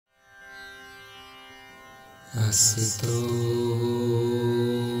Asito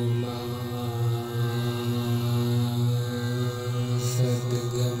ma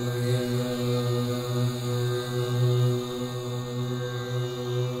sadgamaya.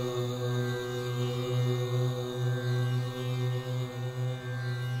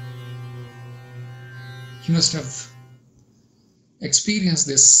 You must have experienced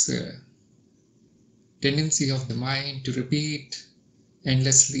this tendency of the mind to repeat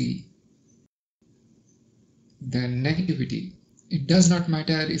endlessly the negativity. It does not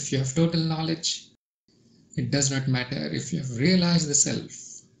matter if you have total knowledge. It does not matter if you have realized the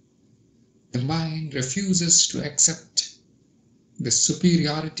self. The mind refuses to accept the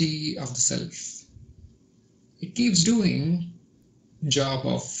superiority of the self. It keeps doing job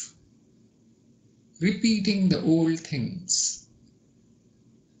of repeating the old things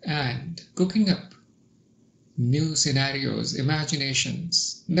and cooking up new scenarios,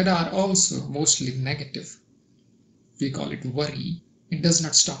 imaginations that are also mostly negative. We call it worry. It does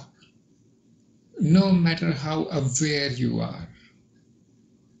not stop. No matter how aware you are,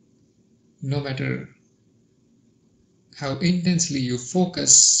 no matter how intensely you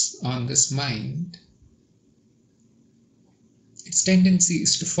focus on this mind, its tendency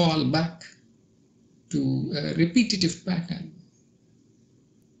is to fall back to a repetitive pattern.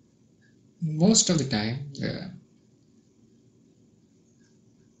 Most of the time, the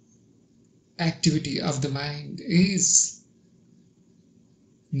activity of the mind is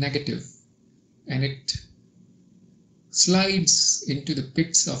negative, and it slides into the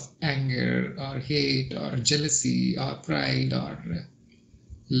pits of anger or hate or jealousy or pride or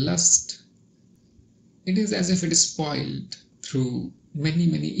lust. It is as if it is spoiled through many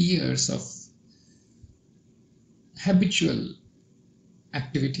years of habitual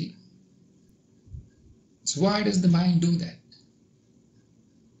activity. So why does the mind do that?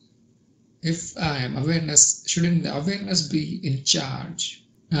 If I am awareness, shouldn't the awareness be in charge?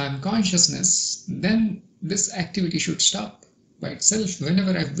 I am consciousness, then this activity should stop by itself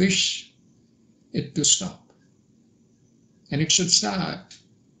whenever I wish it to stop. And it should start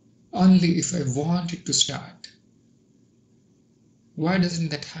only if I want it to start. Why doesn't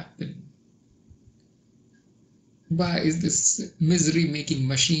that happen? Why is this misery-making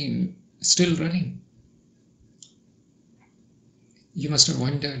machine still running? You must have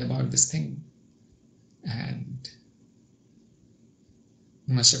wondered about this thing, and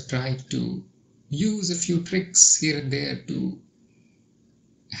you must have tried to use a few tricks here and there to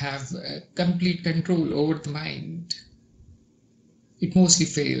have complete control over the mind. It mostly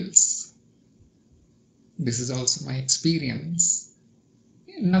fails. This is also my experience.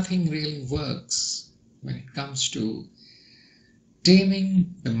 Nothing really works when it comes to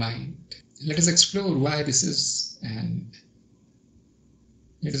taming the mind. Let us explore why this is, and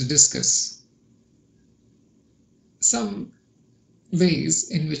let us discuss some ways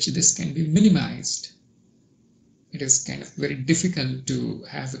in which this can be minimized. It is kind of very difficult to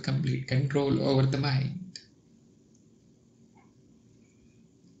have a complete control over the mind.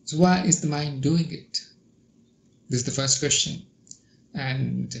 So why is the mind doing it? This is the first question.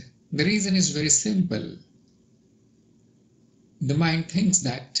 And the reason is very simple. The mind thinks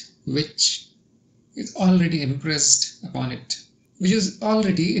that which is already impressed upon it, which is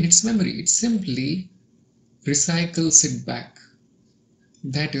already in its memory. It simply recycles it back.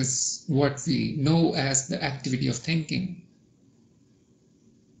 That is what we know as the activity of thinking.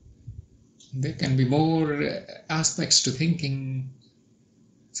 There can be more aspects to thinking,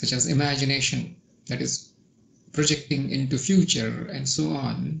 such as imagination, that is projecting into future and so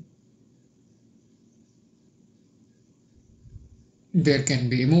on. There can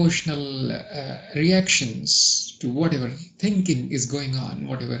be emotional reactions to whatever thinking is going on,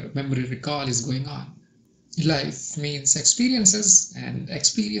 whatever memory recall is going on. Life means experiences, and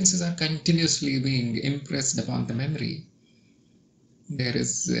experiences are continuously being impressed upon the memory. There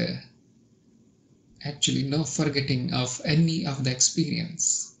is actually no forgetting of any of the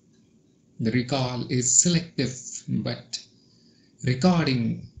experience. The recall is selective, but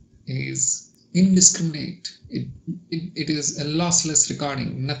recording is indiscriminate. It is a lossless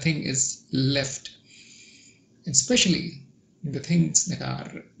recording. Nothing is left. Especially the things that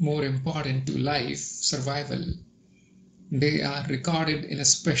are more important to life, survival, they are recorded in a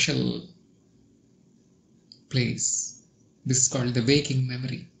special place. This is called the waking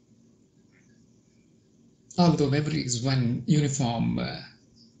memory. Although memory is one uniform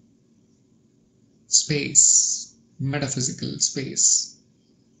space, metaphysical space,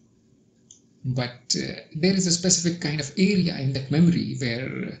 but there is a specific kind of area in that memory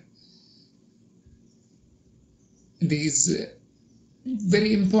where these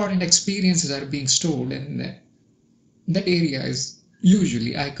very important experiences are being stored, and that area is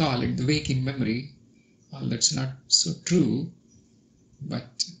usually, I call it the waking memory. Well, that's not so true,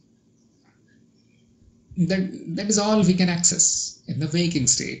 but that is all we can access in the waking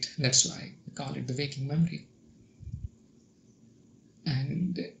state. That's why we call it the waking memory.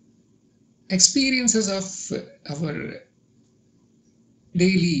 And experiences of our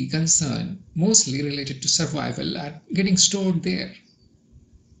daily concern, mostly related to survival, are getting stored there.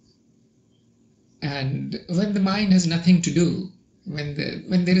 And when the mind has nothing to do, when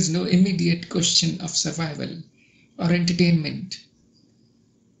there is no immediate question of survival or entertainment,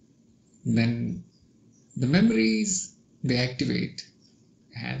 then the memories, they activate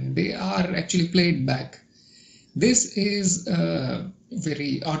and they are actually played back. This is a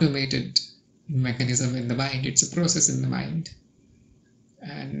very automated mechanism in the mind. It's a process in the mind,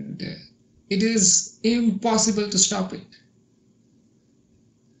 and it is impossible to stop it.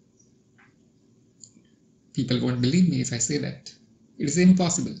 People won't believe me if I say that. It is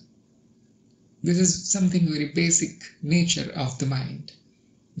impossible. This is something very basic nature of the mind,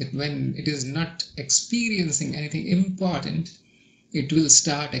 that when it is not experiencing anything important, it will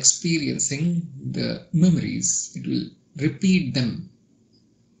start experiencing the memories. It will repeat them.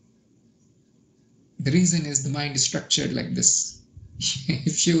 The reason is the mind is structured like this.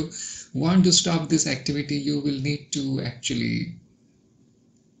 If you want to stop this activity, you will need to actually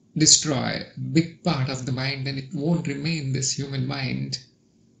destroy a big part of the mind, and it won't remain this human mind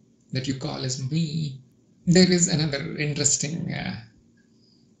that you call as me. There is another interesting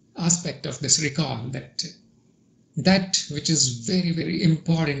aspect of this recall, that which is very, very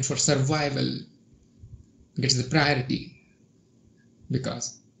important for survival gets the priority,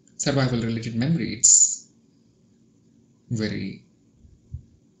 because survival related memory, it's very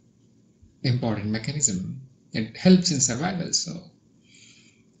important mechanism. It helps in survival.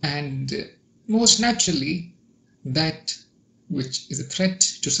 And most naturally, that which is a threat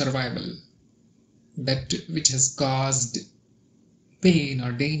to survival, that which has caused pain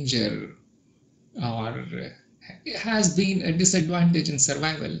or danger, or has been a disadvantage in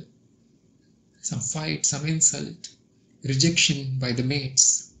survival, some fight, some insult, rejection by the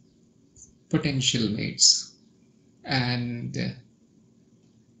mates, potential mates, and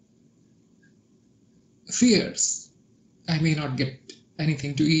fears. I may not get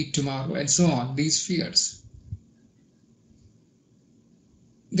anything to eat tomorrow, and so on. These fears,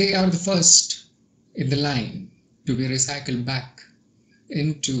 they are the first in the line to be recycled back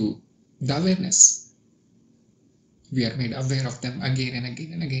into the awareness. We are made aware of them again and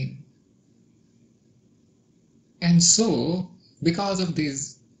again and again. And so, because of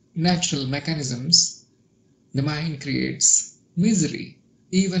these natural mechanisms, the mind creates misery,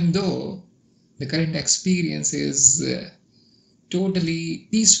 even though the current experience is totally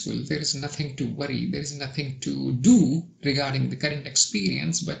peaceful. There is nothing to worry, there is nothing to do regarding the current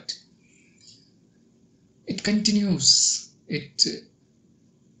experience, but it continues, it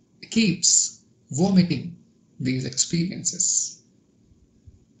keeps vomiting these experiences.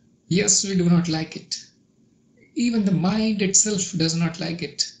 Yes, we do not like it. Even the mind itself does not like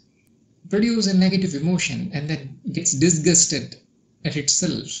it. Produce a negative emotion and then gets disgusted at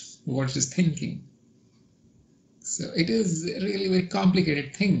itself, what it is thinking. So it is really a very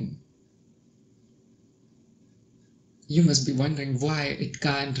complicated thing. You must be wondering why it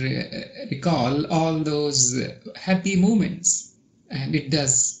can't recall all those happy moments. And it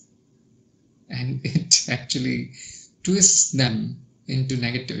does. And it actually twists them into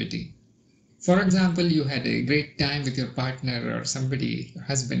negativity. For example, you had a great time with your partner or somebody, your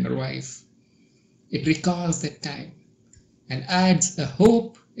husband or wife. It recalls that time and adds a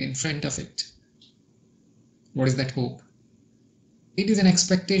hope in front of it. What is that hope? It is an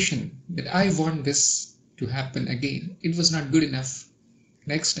expectation that I want this to happen again. It was not good enough.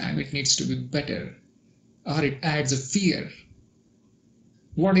 Next time it needs to be better. Or it adds a fear.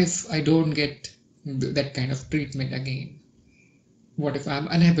 What if I don't get that kind of treatment again? What if I'm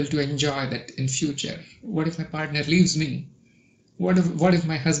unable to enjoy that in future? What if my partner leaves me? What if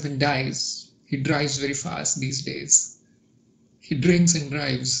my husband dies? He drives very fast these days. He drinks and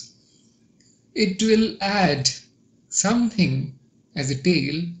drives. It will add something as a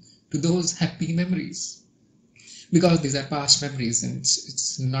tale to those happy memories. Because these are past memories and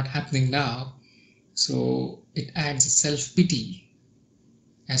it's not happening now. So it adds self-pity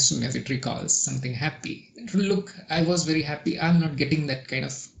as soon as it recalls something happy. Look, I was very happy. I'm not getting that kind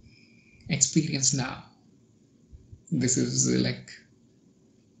of experience now. This is like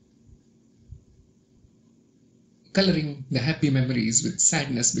coloring the happy memories with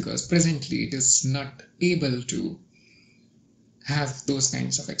sadness, because presently it is not able to have those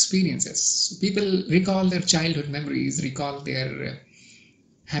kinds of experiences. So people recall their childhood memories, recall their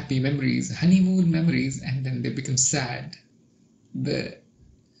happy memories, honeymoon memories, and then they become sad. The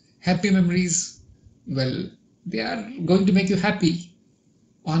happy memories, well, they are going to make you happy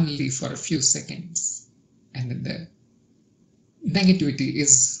only for a few seconds, and then the negativity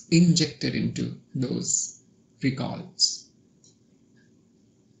is injected into those recalls.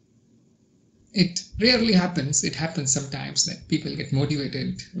 It rarely happens. It happens sometimes that people get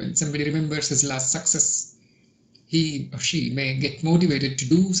motivated when somebody remembers his last success. He or she may get motivated to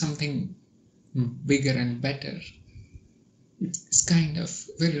do something bigger and better. It's kind of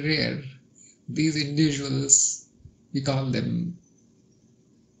very rare. These individuals, we call them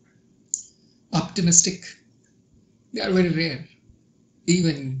optimistic. They are very rare.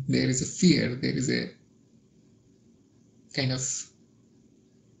 Even there is a fear, there is a kind of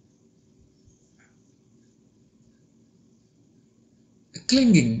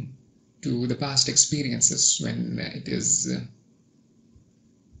clinging to the past experiences when it is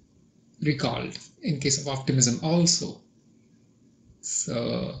recalled, in case of optimism also.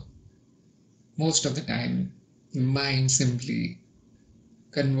 So most of the time the mind simply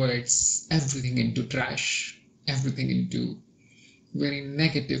converts everything into trash, everything into very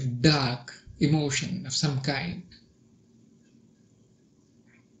negative, dark emotion of some kind.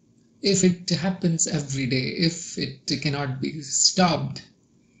 If it happens every day, if it cannot be stopped,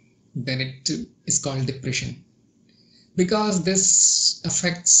 then it is called depression. Because this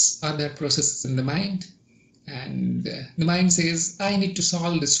affects other processes in the mind, and the mind says, I need to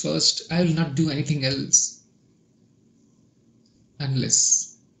solve this first. I will not do anything else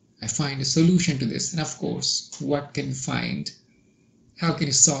unless I find a solution to this. And of course, what can you find? How can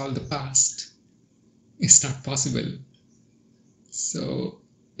you solve the past? It's not possible. So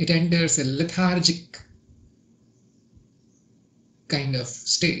it enters a lethargic kind of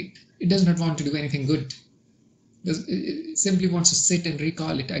state. It does not want to do anything good. It simply wants to sit and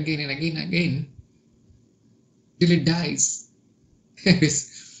recall it again and again and again till it dies. There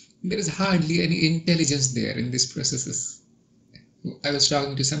is hardly any intelligence there in these processes. I was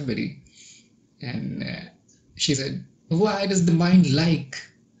talking to somebody and she said, why does the mind like?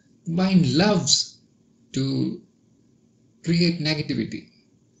 The mind loves to create negativity.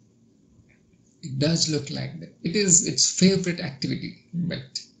 It does look like that. It is its favorite activity,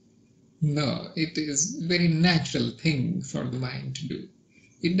 but no, it is a very natural thing for the mind to do.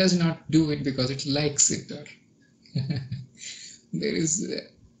 It does not do it because it likes it, or there is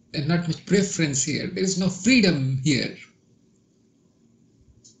not much preference here. There is no freedom here.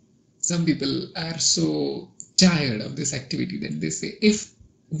 Some people are so tired of this activity that they say,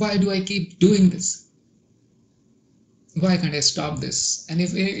 why do I keep doing this? Why can't I stop this? And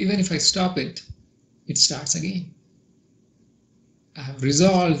even if I stop it, it starts again. I have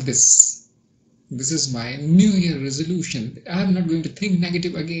resolved this. This is my New Year resolution. I am not going to think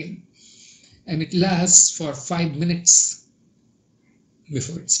negative again. And it lasts for 5 minutes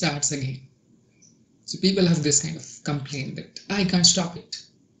before it starts again. So people have this kind of complaint that I can't stop it.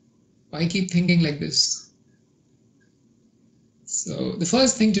 Why keep thinking like this? So the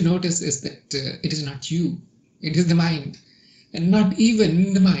first thing to notice is that it is not you. It is the mind. And not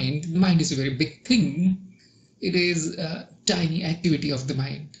even the mind. The mind is a very big thing. It is a tiny activity of the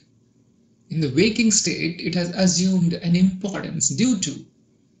mind. In the waking state, it has assumed an importance due to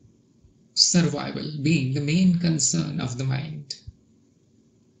survival being the main concern of the mind.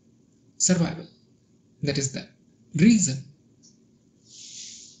 Survival. That is the reason.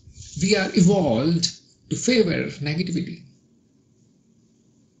 We are evolved to favor negativity.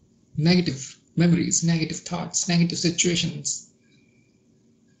 Negative memories, negative thoughts, negative situations.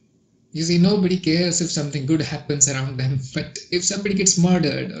 You see, nobody cares if something good happens around them, but if somebody gets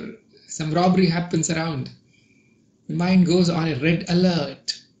murdered or some robbery happens around, the mind goes on a red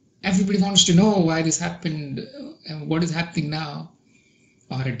alert. Everybody wants to know why this happened and what is happening now.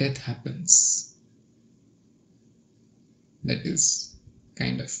 Or a death happens. That is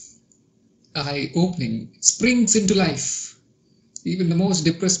kind of eye-opening. It springs into life. Even the most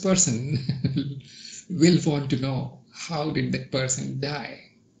depressed person will want to know, how did that person die?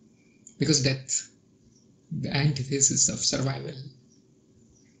 Because death, the antithesis of survival.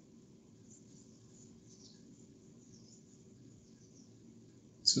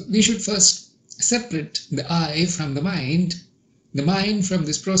 So we should first separate the I from the mind from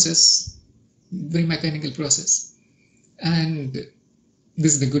this process, very mechanical process. And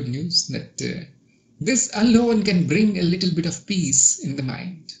this is the good news, that this alone can bring a little bit of peace in the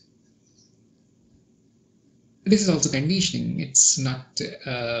mind. This is also conditioning. It's not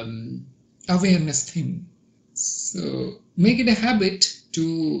awareness thing. So Make it a habit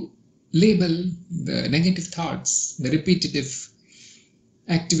to label the negative thoughts, the repetitive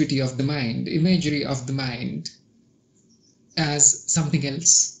activity of the mind, imagery of the mind, as something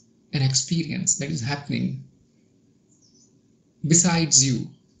else, an experience that is happening besides you,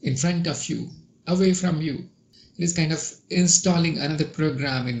 in front of you, away from you. It is kind of installing another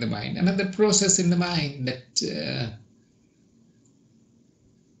program in the mind, another process in the mind that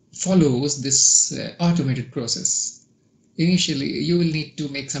follows this automated process. Initially, you will need to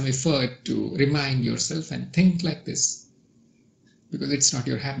make some effort to remind yourself and think like this, because it's not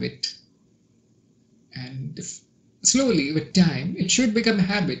your habit. And slowly, with time, it should become a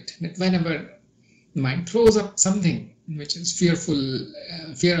habit that whenever the mind throws up something which is fearful,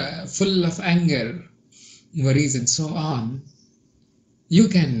 full of anger, worries, and so on, you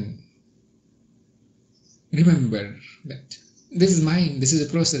can remember that this is mine, this is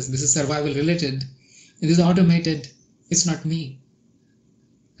a process, this is survival related, it is automated, it's not me.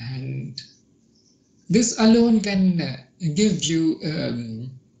 And this alone can give you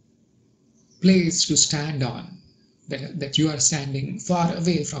place to stand on, that you are standing far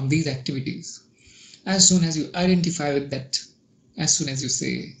away from these activities. As soon as you identify with that, as soon as you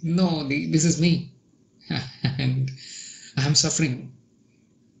say, no, this is me, and I am suffering,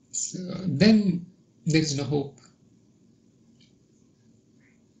 so then there is no hope.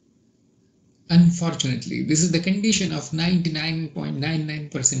 Unfortunately, this is the condition of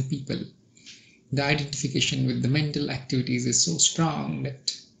 99.99% people. The identification with the mental activities is so strong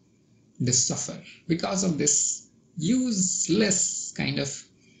that they suffer because of this useless kind of,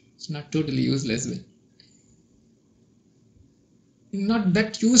 it's not totally useless, but not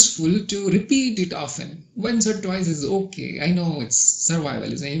that useful to repeat it often. Once or twice is okay. I know it's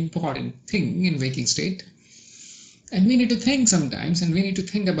survival is an important thing in waking state, and we need to think sometimes, and we need to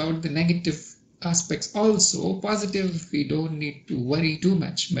think about the negative aspects also. Positive, we don't need to worry too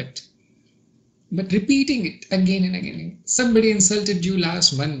much, but repeating it again and again. Somebody insulted you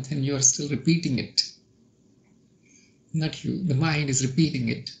last month and you are still repeating it. Not you, the mind is repeating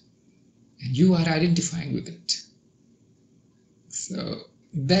it, and you are identifying with it. So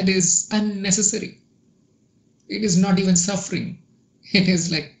that is unnecessary. It is not even suffering. It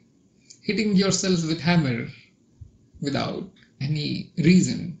is like hitting yourself with hammer without any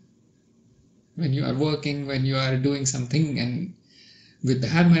reason. When you are working, when you are doing something, and with the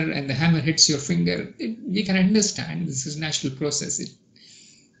hammer, and the hammer hits your finger, we can understand this is a natural process. It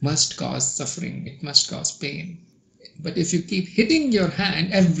must cause suffering, it must cause pain. But if you keep hitting your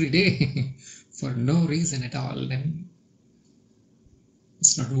hand every day for no reason at all, then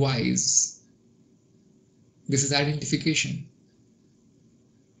it's not wise. This is identification.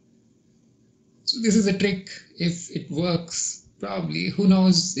 So this is a trick. If it works, probably, who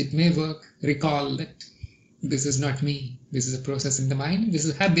knows, it may work. Recall that this is not me. This is a process in the mind. This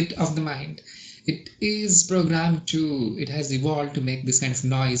is a habit of the mind. It is programmed to, it has evolved to make this kind of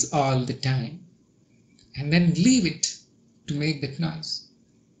noise all the time. And then leave it to make that noise.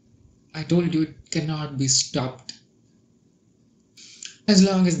 I told you it cannot be stopped. As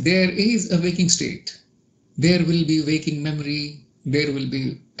long as there is a waking state, there will be waking memory, there will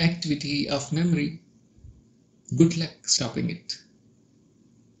be activity of memory. Good luck stopping it.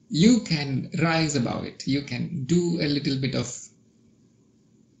 You can rise above it. You can do a little bit of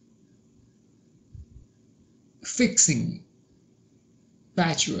fixing,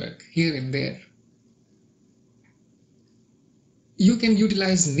 patchwork here and there. You can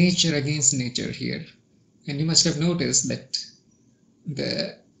utilize nature against nature here. And you must have noticed that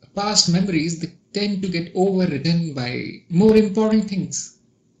the past memories, they tend to get overridden by more important things.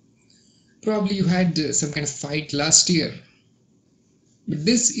 Probably you had some kind of fight last year, but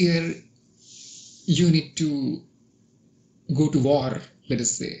this year you need to go to war. Let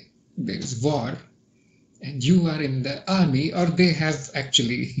us say there is war and you are in the army, or they have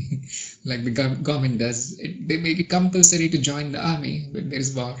actually like the government does, they make it compulsory to join the army when there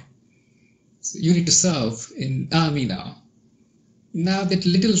is war. So you need to serve in army now. Now that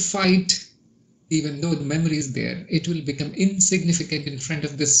little fight, even though the memory is there, it will become insignificant in front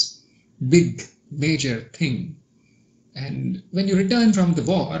of this big major thing. And when you return from the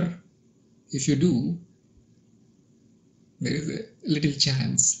war, if you do, there is a little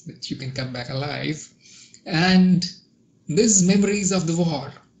chance that you can come back alive, and these memories of the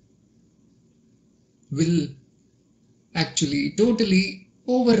war will actually totally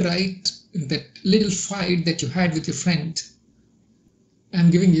overwrite that little fight that you had with your friend.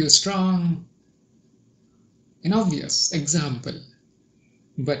 I'm giving you a strong and obvious example,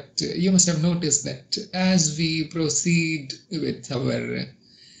 but you must have noticed that as we proceed with our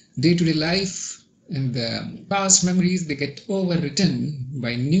day-to-day life, And the past memories, they get overwritten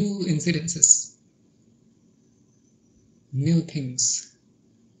by new incidences. New things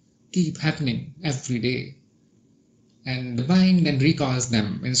keep happening every day. And the mind then recalls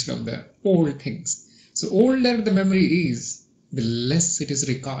them instead of the old things. So older the memory is, the less it is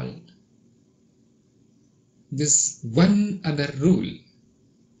recalled. This one other rule,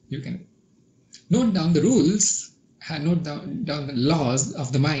 you can note down the rules, note down the laws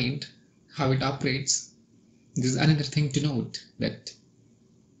of the mind, how it operates. This is another thing to note, that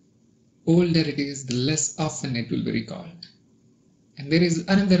older it is, the less often it will be recalled. And there is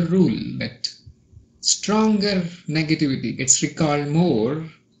another rule, that stronger negativity gets recalled more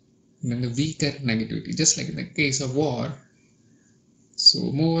than the weaker negativity, just like in the case of war. So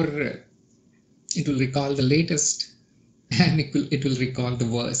more it will recall the latest, and it will recall the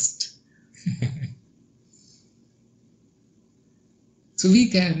worst. So we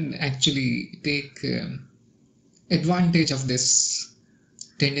can actually take advantage of this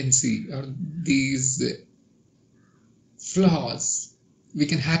tendency or these flaws. We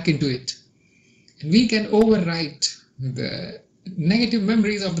can hack into it, and we can overwrite the negative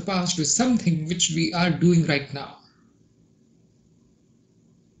memories of the past with something which we are doing right now.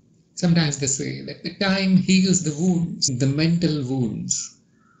 Sometimes they say that the time heals the wounds, the mental wounds.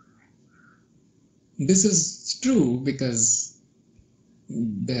 This is true because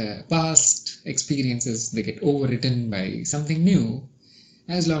the past experiences, they get overwritten by something new.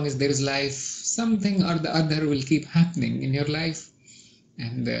 As long as there is life, something or the other will keep happening in your life,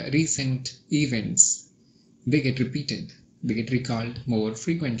 and the recent events, they get repeated, they get recalled more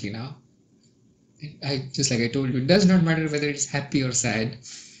frequently now. Just like I told you, it does not matter whether it's happy or sad.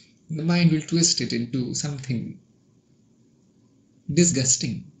 The mind will twist it into something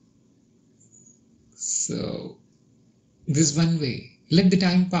disgusting. So this one way, let the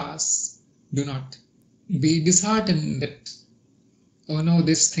time pass. Do not be disheartened that, oh no,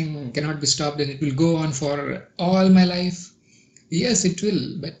 this thing cannot be stopped and it will go on for all my life. Yes, it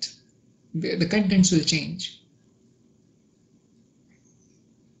will, but the contents will change.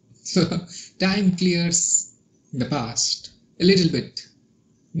 So time clears the past a little bit,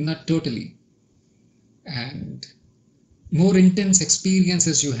 not totally. And more intense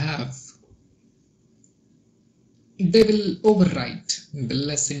experiences you have, they will overwrite the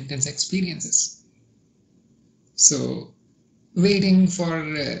less intense experiences. So waiting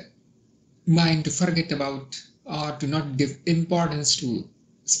for mind to forget about or to not give importance to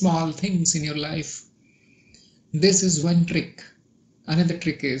small things in your life, this is one trick. Another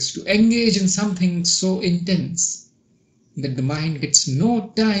trick is to engage in something so intense that the mind gets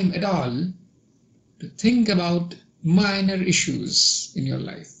no time at all to think about minor issues in your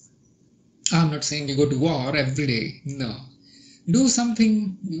life. I'm not saying you go to war every day, no. Do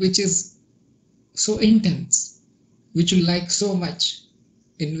something which is so intense, which you like so much,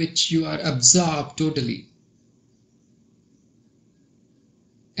 in which you are absorbed totally.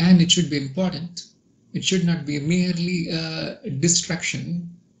 And it should be important. It should not be merely a distraction.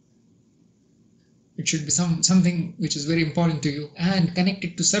 It should be something which is very important to you and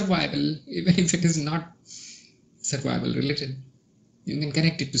connected to survival, even if it is not survival related. You can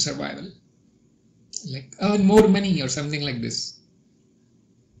connect it to survival. Like earn more money or something like this.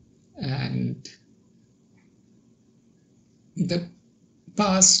 And the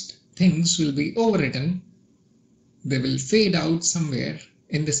past things will be overwritten. They will fade out somewhere.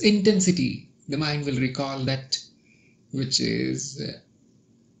 In this intensity, the mind will recall that which is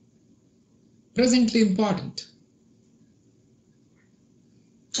presently important.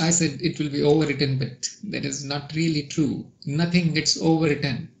 I said it will be overwritten, but that is not really true. Nothing gets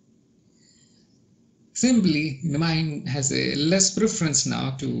overwritten. Simply, the mind has a less preference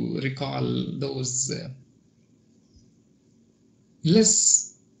now to recall those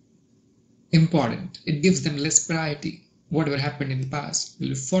less important. It gives them less priority. Whatever happened in the past will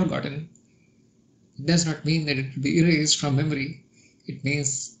be forgotten. It does not mean that it will be erased from memory. It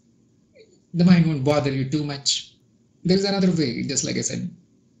means the mind won't bother you too much. There is another way, just like I said,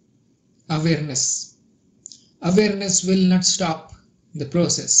 awareness. Awareness will not stop the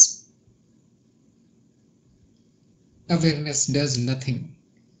process. Awareness does nothing.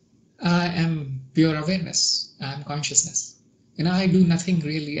 I am pure awareness. I am consciousness. And I do nothing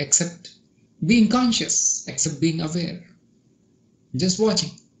really except being conscious, except being aware. Just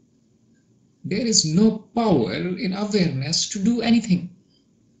watching. There is no power in awareness to do anything.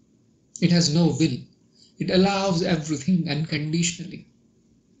 It has no will. It allows everything unconditionally.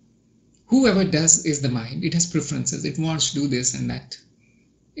 Whoever does is the mind. It has preferences. It wants to do this and that.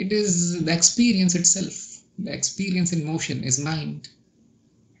 It is the experience itself. The experience in motion is mind.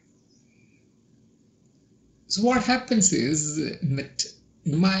 So what happens is that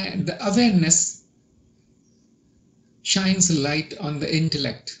the awareness shines a light on the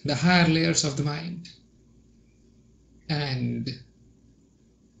intellect, the higher layers of the mind. And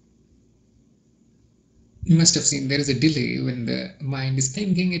you must have seen there is a delay when the mind is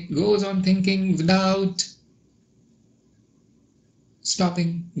thinking. It goes on thinking without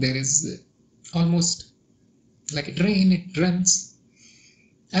stopping. There is almost like a train, it runs.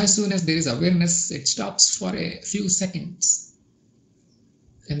 As soon as there is awareness, it stops for a few seconds.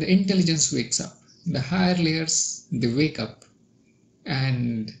 And the intelligence wakes up. The higher layers, they wake up.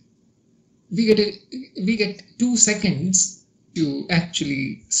 And we get 2 seconds to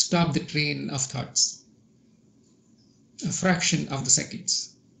actually stop the train of thoughts. A fraction of the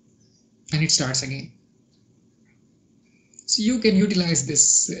seconds. And it starts again. So you can utilize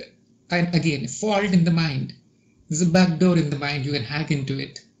this. And again, a fault in the mind. There's a backdoor in the mind. You can hack into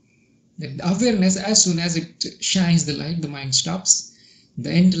it. The awareness, as soon as it shines the light, the mind stops.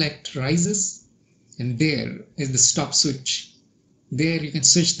 The intellect rises. And there is the stop switch. There you can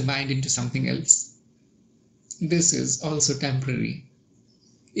switch the mind into something else. This is also temporary.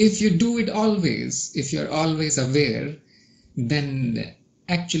 If you do it always, if you're always aware, then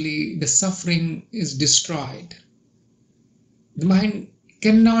actually the suffering is destroyed. The mind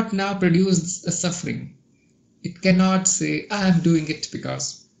cannot now produce a suffering. It cannot say, I am doing it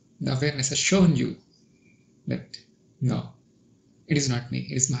because the awareness has shown you that no, it is not me,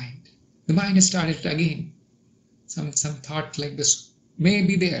 it is mind. The mind has started again. Some thought like this may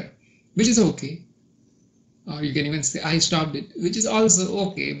be there, which is okay. Or you can even say, I stopped it, which is also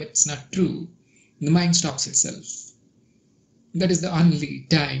okay, but it's not true. The mind stops itself. That is the only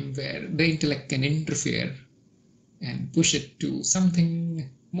time where the intellect can interfere and push it to something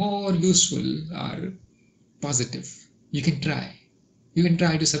more useful or positive. You can try. You can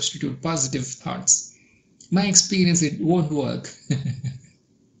try to substitute positive thoughts. My experience, it won't work.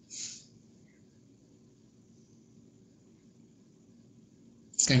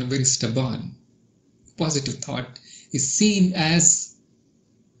 It's kind of very stubborn. Positive thought is seen as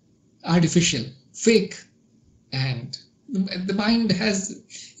artificial, fake, and the mind has,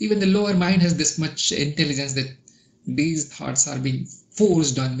 even the lower mind has this much intelligence that these thoughts are being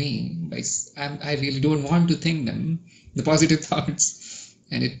forced on me by I really don't want to think them, the positive thoughts,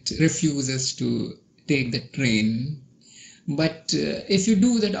 and it refuses to take the train. But if you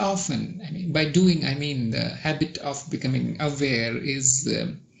do that often, I mean, by doing, I mean the habit of becoming aware is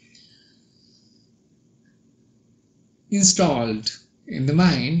installed in the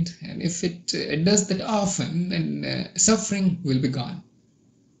mind, and if it does that often, then suffering will be gone.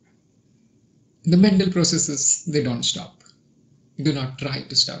 The mental processes, they don't stop. Do not try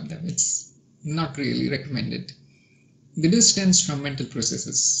to stop them. It's not really recommended. The distance from mental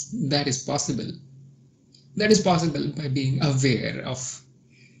processes, that is possible. That is possible by being aware of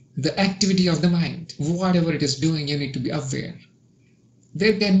the activity of the mind. Whatever it is doing, you need to be aware.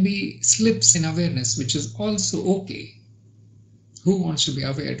 There can be slips in awareness, which is also okay. Who wants to be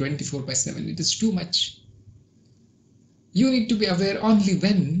aware 24/7? It is too much. You need to be aware only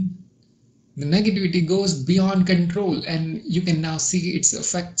when the negativity goes beyond control and you can now see its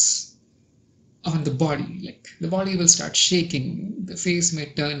effects on the body. Like the body will start shaking, the face may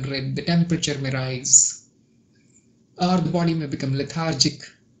turn red, the temperature may rise, or the body may become lethargic,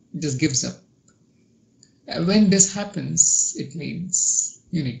 it just gives up. When this happens, it means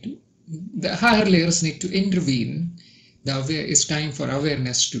the higher layers need to intervene. It's time for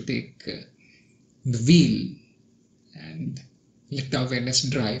awareness to take the wheel and let the awareness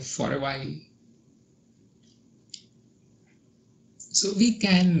drive for a while. So we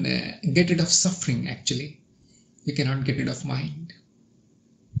can get rid of suffering actually. We cannot get rid of mind.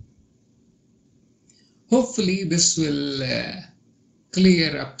 Hopefully this will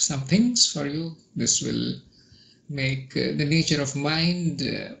clear up some things for you. This will make the nature of mind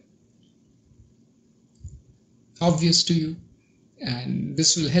obvious to you, and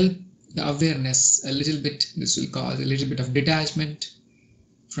this will help the awareness a little bit. This will cause a little bit of detachment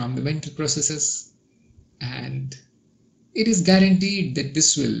from the mental processes, and it is guaranteed that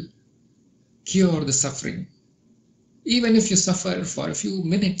this will cure the suffering. Even if you suffer for a few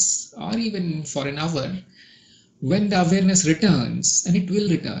minutes or even for an hour, when the awareness returns, and it will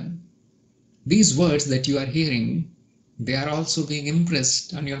return, these words that you are hearing, they are also being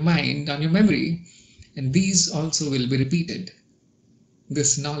impressed on your mind, on your memory, and these also will be repeated.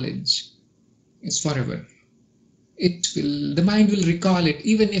 This knowledge is forever. The mind will recall it.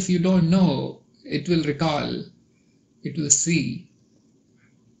 Even if you don't know, it will recall, it will see.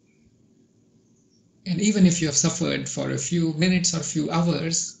 And even if you have suffered for a few minutes or few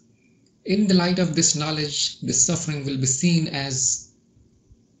hours, In the light of this knowledge, this suffering will be seen as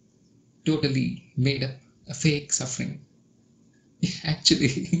totally made up, a fake suffering.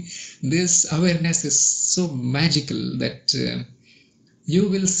 Actually, this awareness is so magical that you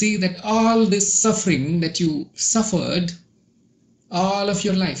will see that all this suffering that you suffered all of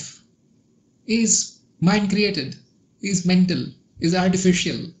your life is mind created, is mental, is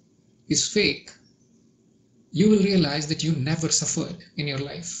artificial, is fake. You will realize that you never suffered in your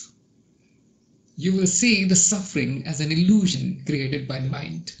life. You will see the suffering as an illusion created by the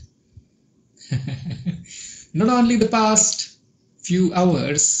mind. Not only the past few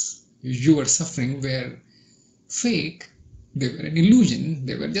hours you were suffering were fake, they were an illusion,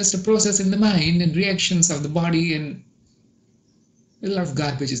 they were just a process in the mind and reactions of the body, and a lot of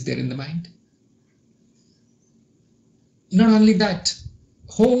garbage is there in the mind. Not only that,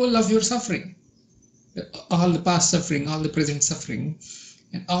 whole of your suffering, all the past suffering, all the present suffering,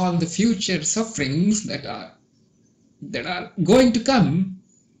 and all the future sufferings that are going to come,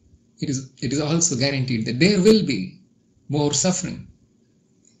 it is also guaranteed that there will be more suffering.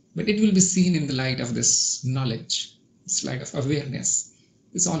 But it will be seen in the light of this knowledge, this light of awareness.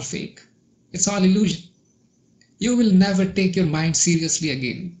 It's all fake. It's all illusion. You will never take your mind seriously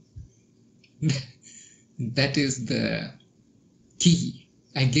again. That is the key.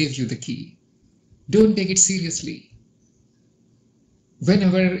 I gave you the key. Don't take it seriously.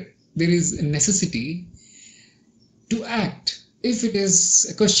 Whenever there is a necessity to act, if it is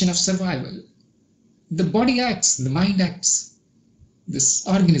a question of survival, the body acts, the mind acts. This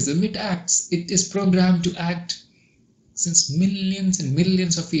organism, it acts. It is programmed to act since millions and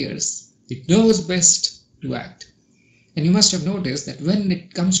millions of years. It knows best to act. And you must have noticed that when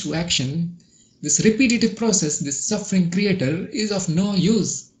it comes to action, this repetitive process, this suffering creator, is of no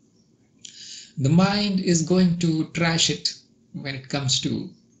use. The mind is going to trash it when it comes to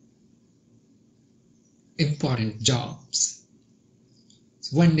important jobs.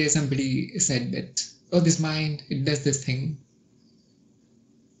 So one day somebody said that, oh, this mind, it does this thing,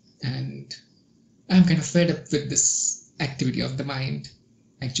 and I'm kind of fed up with this activity of the mind.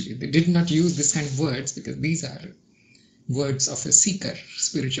 Actually, they did not use this kind of words because these are words of a seeker,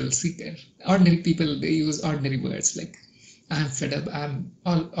 spiritual seeker. Ordinary people, they use ordinary words like, I'm fed up, I'm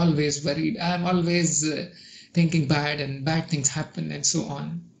always worried, I'm always thinking bad, and bad things happen and so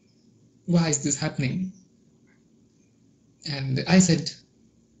on. Why is this happening? And I said,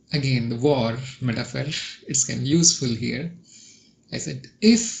 again, the war metaphor, it's kind of useful here. I said,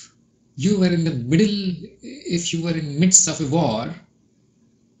 if you were in the middle, if you were in midst of a war,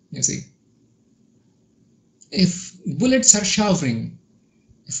 you see, if bullets are showering,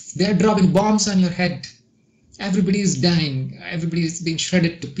 if they are dropping bombs on your head, everybody is dying, everybody is being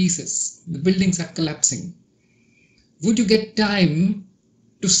shredded to pieces, the buildings are collapsing, would you get time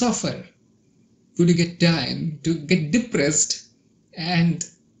to suffer? Would you get time to get depressed? And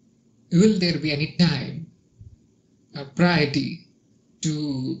will there be any time or priority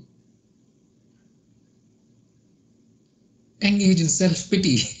to engage in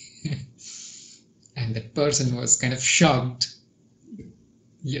self-pity? And that person was kind of shocked.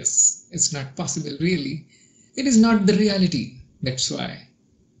 Yes, it's not possible really. It is not the reality. That's why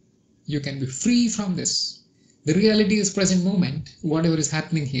you can be free from this. The reality is present moment. Whatever is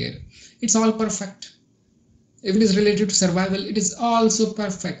happening here, it's all perfect. If it is related to survival, it is also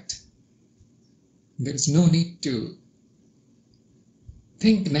perfect. There is no need to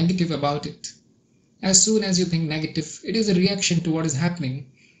think negative about it. As soon as you think negative, it is a reaction to what is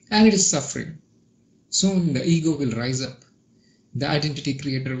happening, and it is suffering. Soon the ego will rise up. The identity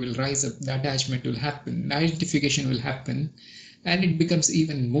creator will rise up. The attachment will happen. The identification will happen. And it becomes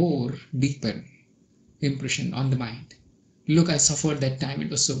even more deeper impression on the mind. Look, I suffered that time. It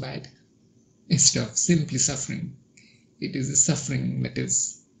was so bad. Instead of simply suffering, it is a suffering that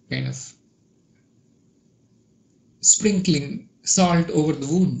is kind of sprinkling salt over the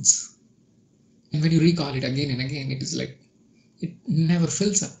wounds. And when you recall it again and again, it is like it never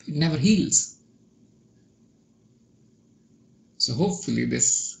fills up. It never heals. So hopefully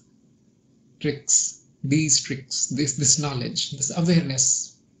these tricks, this knowledge, this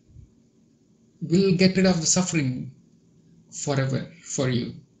awareness will get rid of the suffering forever for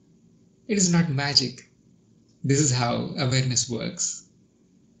you. It is not magic. This is how awareness works.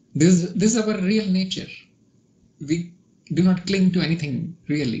 This is our real nature. We do not cling to anything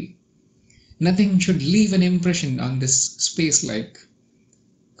really. Nothing should leave an impression on this space-like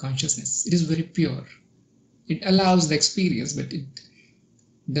consciousness. It is very pure. It allows the experience, but it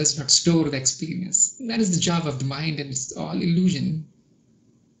does not store the experience. That is the job of the mind, and it's all illusion.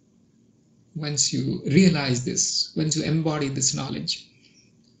 Once you realize this, once you embody this knowledge,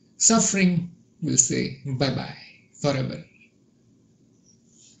 Suffering will say bye bye forever.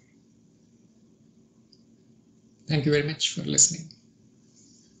 Thank you very much for listening.